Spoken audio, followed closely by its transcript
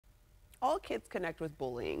All kids connect with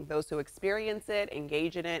bullying. Those who experience it,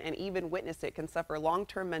 engage in it, and even witness it can suffer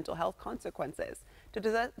long-term mental health consequences.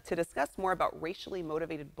 To discuss more about racially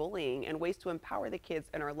motivated bullying and ways to empower the kids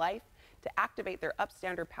in our life to activate their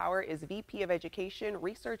upstander power is VP of Education,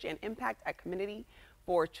 Research, and Impact at Community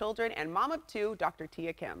for Children and mom of two, Dr.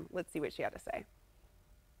 Tia Kim. Let's see what she had to say.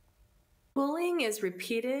 Bullying is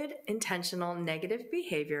repeated, intentional, negative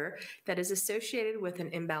behavior that is associated with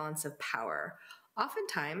an imbalance of power.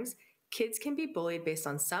 Oftentimes, kids can be bullied based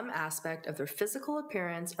on some aspect of their physical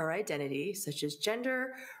appearance or identity, such as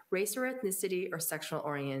gender, race or ethnicity, or sexual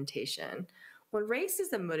orientation. When race is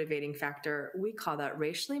the motivating factor, we call that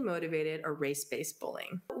racially motivated or race-based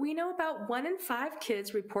bullying. We know about 1 in 5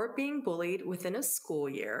 kids report being bullied within a school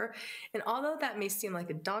year, and although that may seem like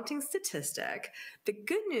a daunting statistic, the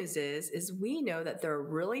good news is we know that there are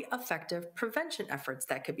really effective prevention efforts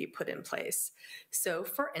that could be put in place. So,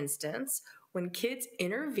 for instance, when kids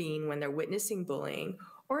intervene when they're witnessing bullying,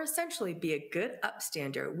 or essentially be a good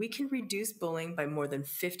upstander, we can reduce bullying by more than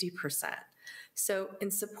 50%. So, in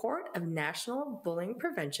support of National Bullying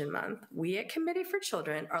Prevention Month, we at Committee for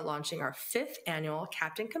Children are launching our 5th annual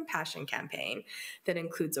Captain Compassion campaign that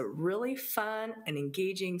includes a really fun and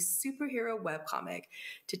engaging superhero webcomic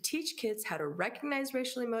to teach kids how to recognize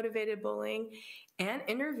racially motivated bullying and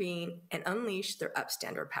intervene and unleash their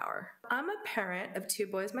upstander power. I'm a parent of 2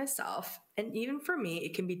 boys myself, and even for me,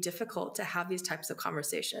 it can be difficult to have these types of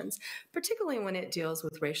conversations, particularly when it deals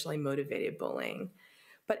with racially motivated bullying.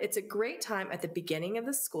 But it's a great time at the beginning of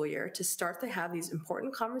the school year to start to have these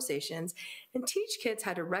important conversations and teach kids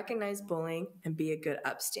how to recognize bullying and be a good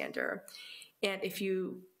upstander. And if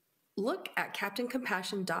you look at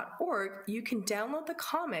captaincompassion.org, you can download the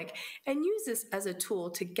comic and use this as a tool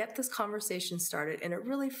to get this conversation started in a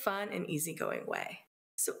really fun and easygoing way.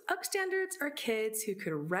 So upstanders are kids who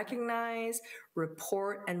could recognize,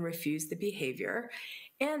 report, and refuse the behavior.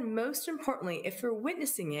 And most importantly, if they're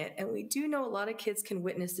witnessing it, and we do know a lot of kids can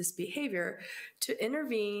witness this behavior, to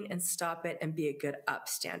intervene and stop it and be a good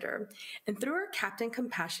upstander. And through our Captain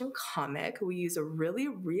Compassion comic, we use a really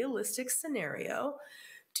realistic scenario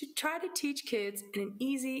to try to teach kids in an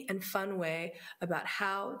easy and fun way about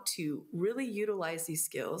how to really utilize these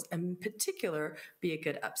skills and in particular be a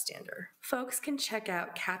good upstander. Folks can check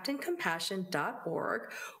out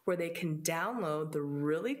captaincompassion.org where they can download the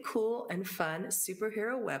really cool and fun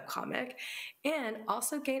superhero webcomic and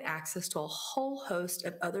also gain access to a whole host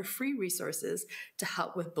of other free resources to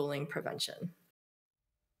help with bullying prevention.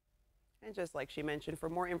 And just like she mentioned, for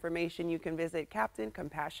more information, you can visit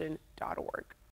captaincompassion.org.